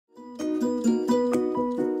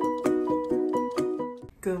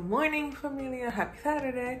morning, familia. Happy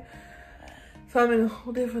Saturday. So I'm in a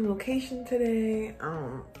whole different location today.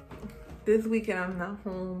 This weekend I'm not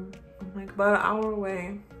home. I'm like about an hour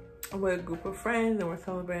away with a group of friends, and we're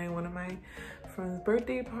celebrating one of my friends'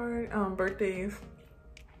 birthdays.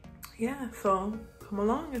 Yeah, so come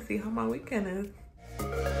along and see how my weekend is.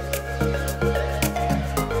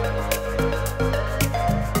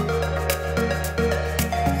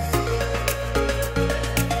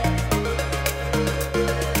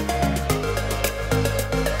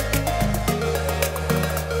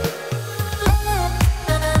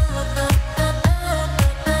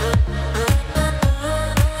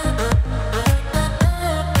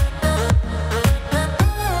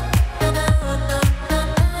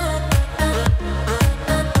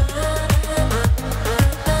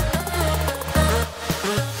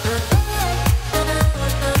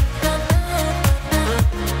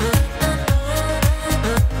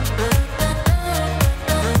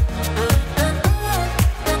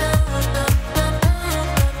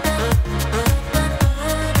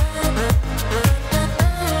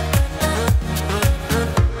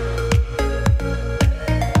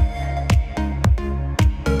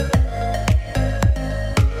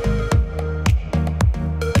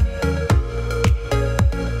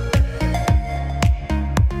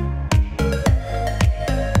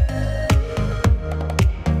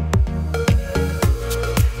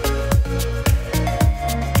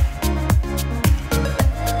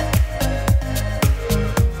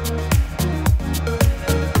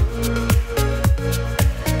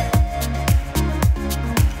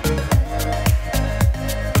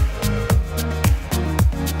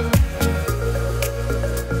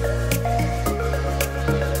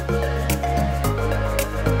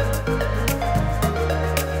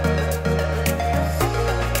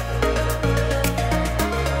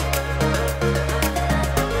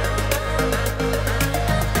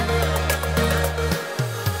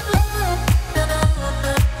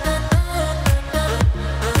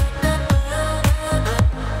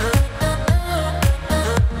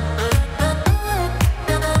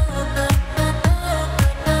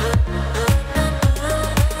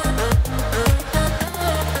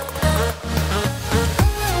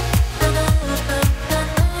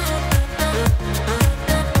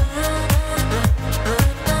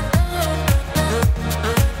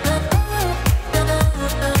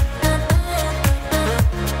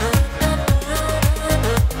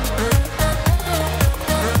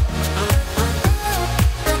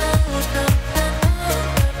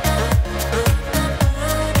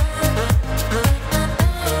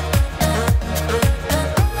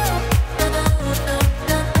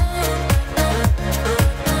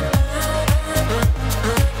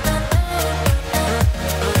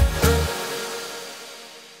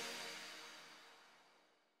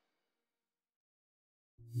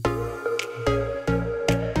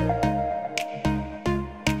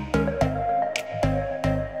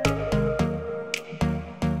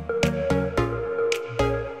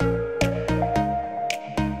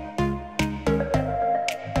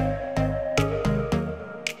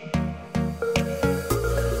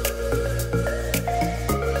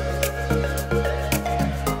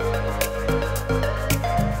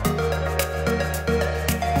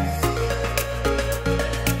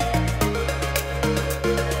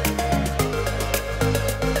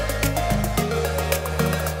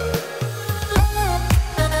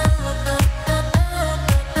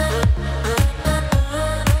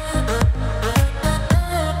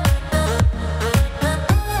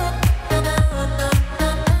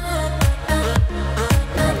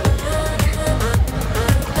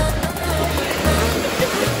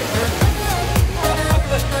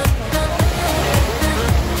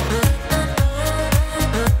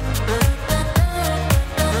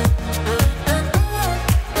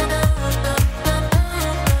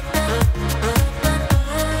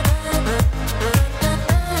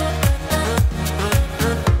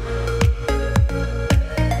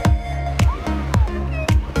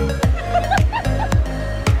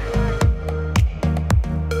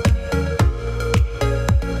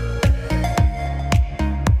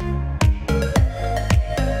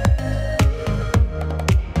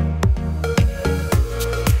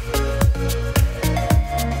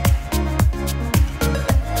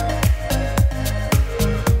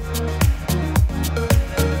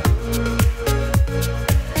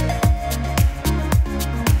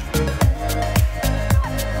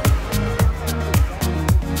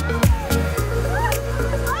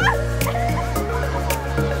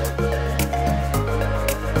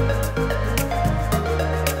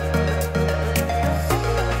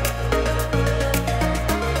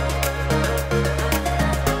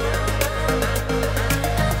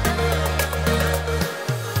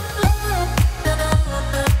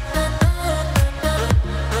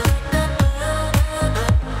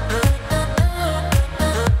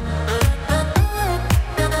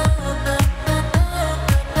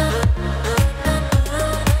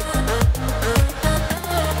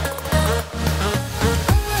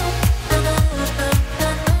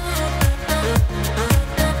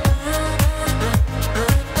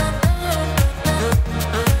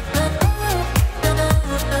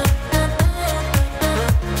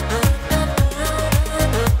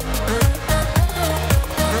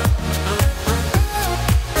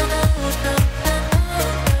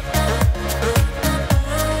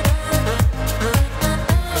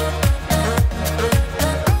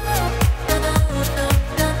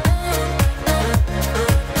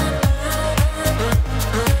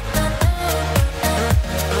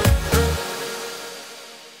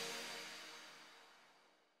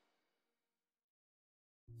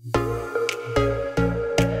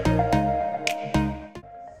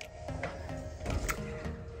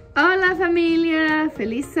 familia,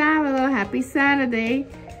 feliz sábado, happy Saturday.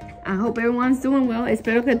 I hope everyone's doing well.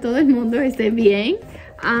 Espero que todo el mundo esté bien.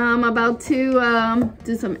 I'm about to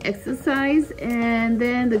do some exercise, and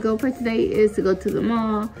then the goal for today is to go to the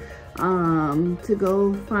mall to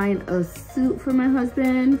go find a suit for my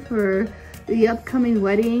husband for the upcoming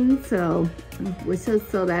wedding. So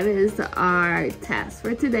that is our task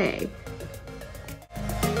for today.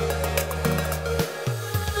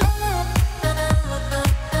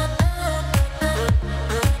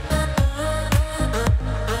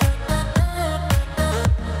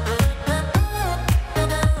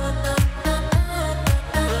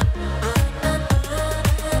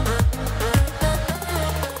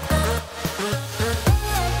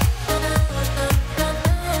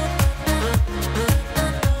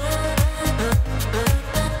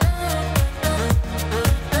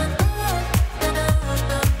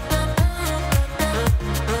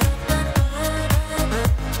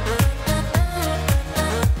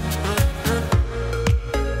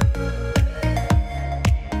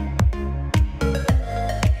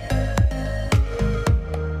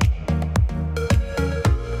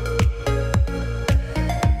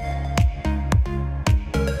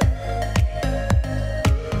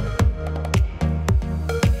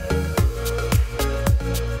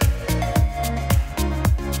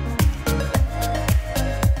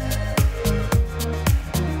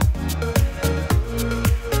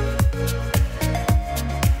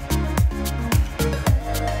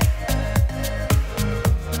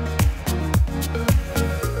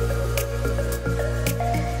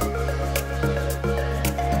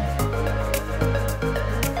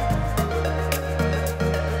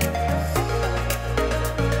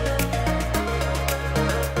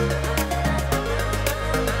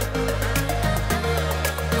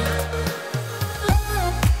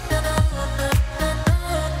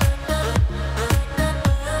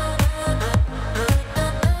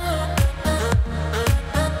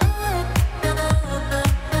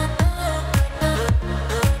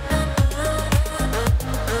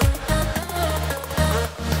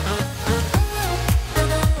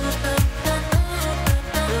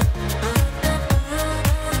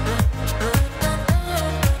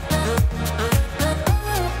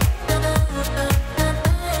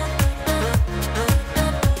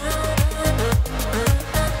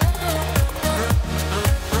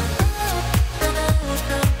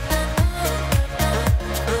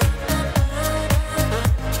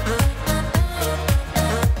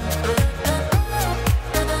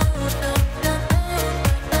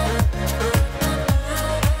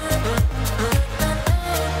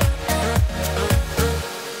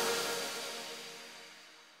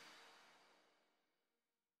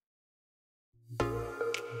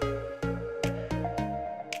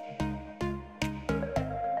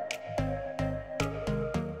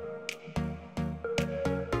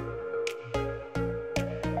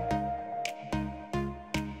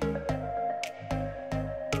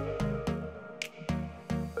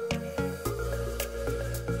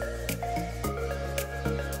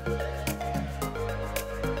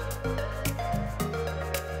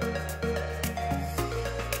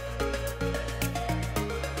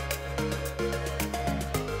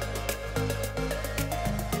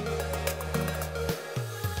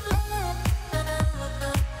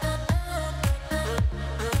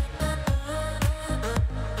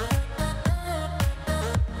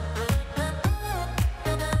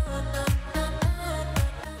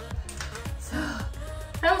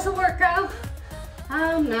 That was a workout.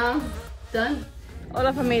 Now done.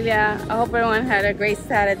 Hola familia, I hope everyone had a great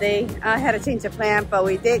Saturday. I had a change of plan, but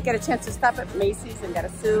we did get a chance to stop at Macy's and get a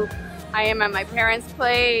suit. I am at my parents'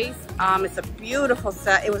 place. It was a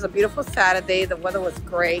beautiful Saturday. The weather was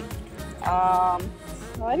great. So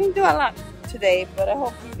I didn't do a lot today, but I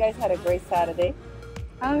hope you guys had a great Saturday.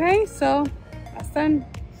 Okay, so hasta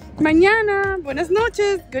mañana. Buenas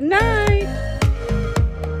noches. Good night.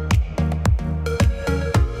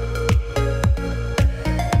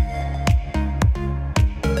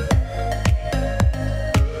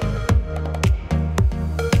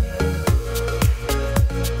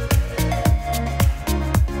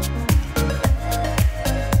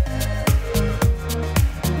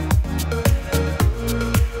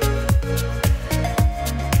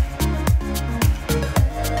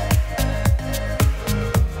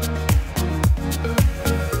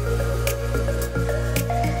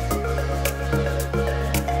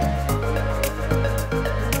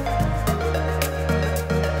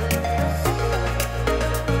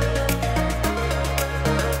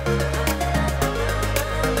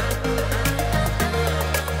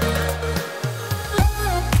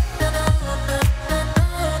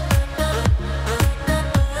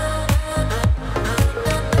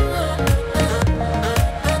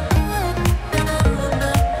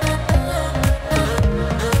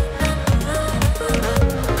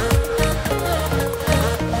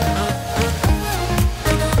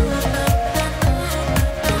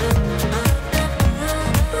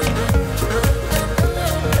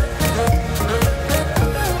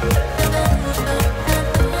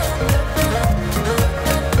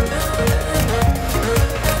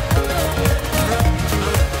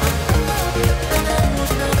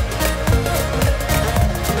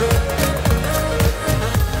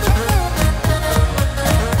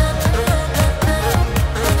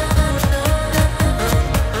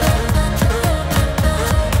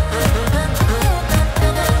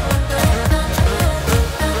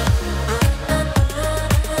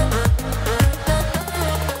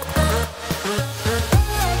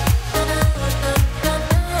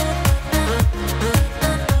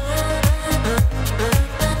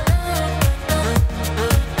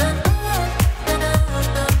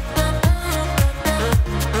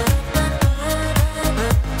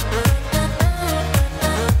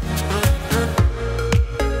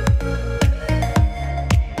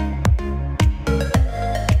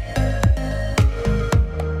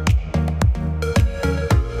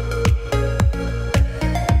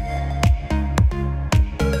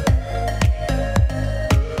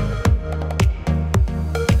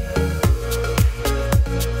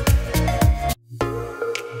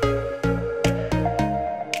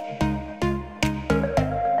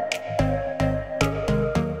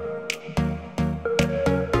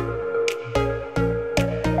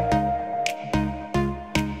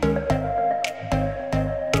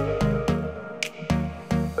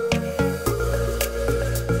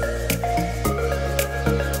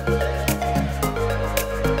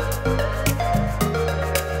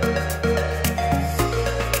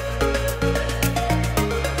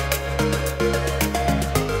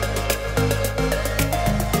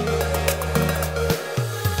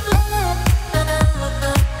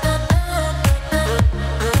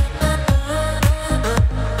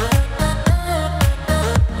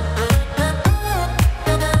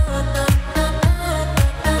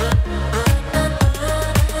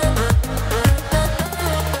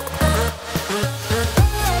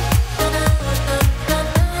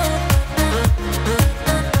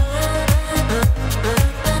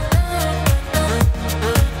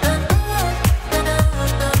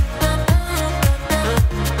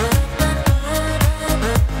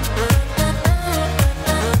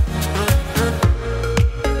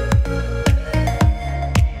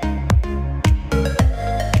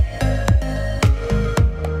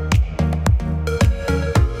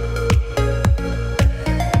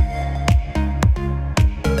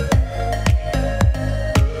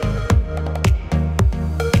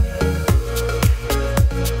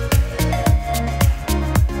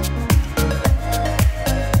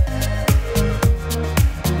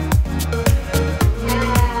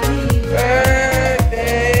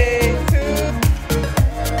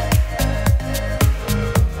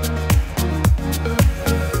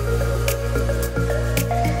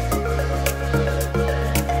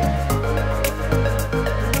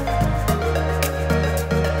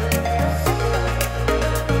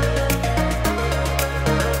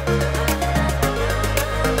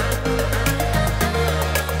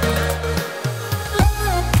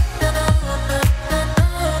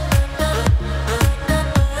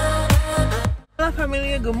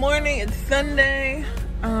 familia, good morning. It's Sunday.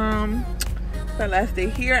 The last day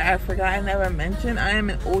here. I forgot I never mentioned I am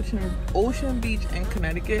in Ocean Beach in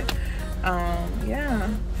Connecticut. Yeah,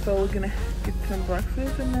 so we're gonna get some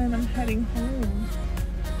breakfast and then I'm heading home.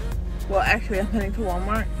 Well, actually I'm heading to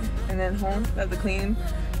Walmart and then home. I have to clean.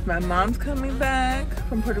 My mom's coming back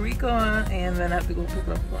from Puerto Rico and then I have to go pick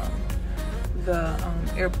her up from the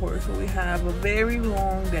airport. So we have a very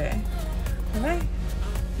long day. All right,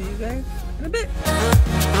 see you guys in a bit.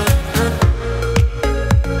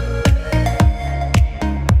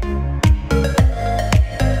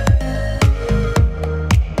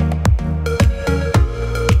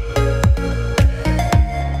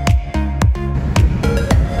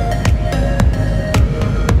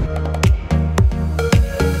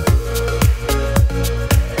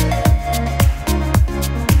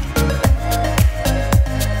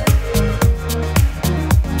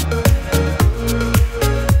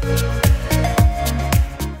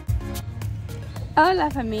 Hola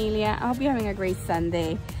familia, I hope you're having a great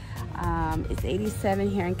Sunday. It's 87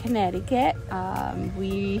 here in Connecticut.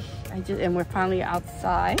 We're finally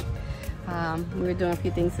outside. We were doing a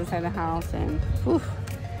few things inside the house and whew,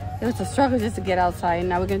 it was a struggle just to get outside.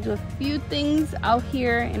 Now we're gonna do a few things out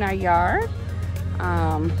here in our yard.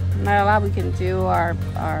 Not a lot we can do. Our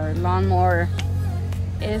lawnmower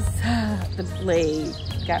is the blade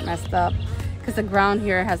got messed up because the ground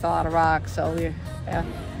here has a lot of rocks, so we're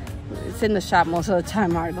it's in the shop most of the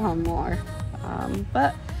time, our lawnmower.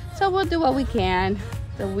 But so we'll do what we can.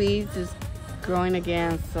 The weeds is growing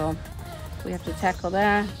again, so we have to tackle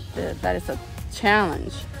that. That is a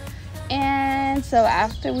challenge. And so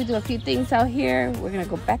after we do a few things out here, we're gonna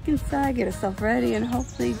go back inside, get ourselves ready, and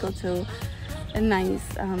hopefully go to a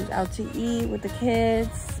nice out to eat with the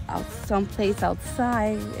kids, out someplace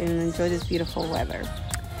outside, and enjoy this beautiful weather.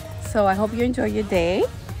 So I hope you enjoy your day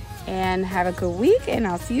and have a good week, and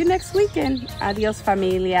I'll see you next weekend. Adios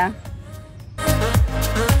familia.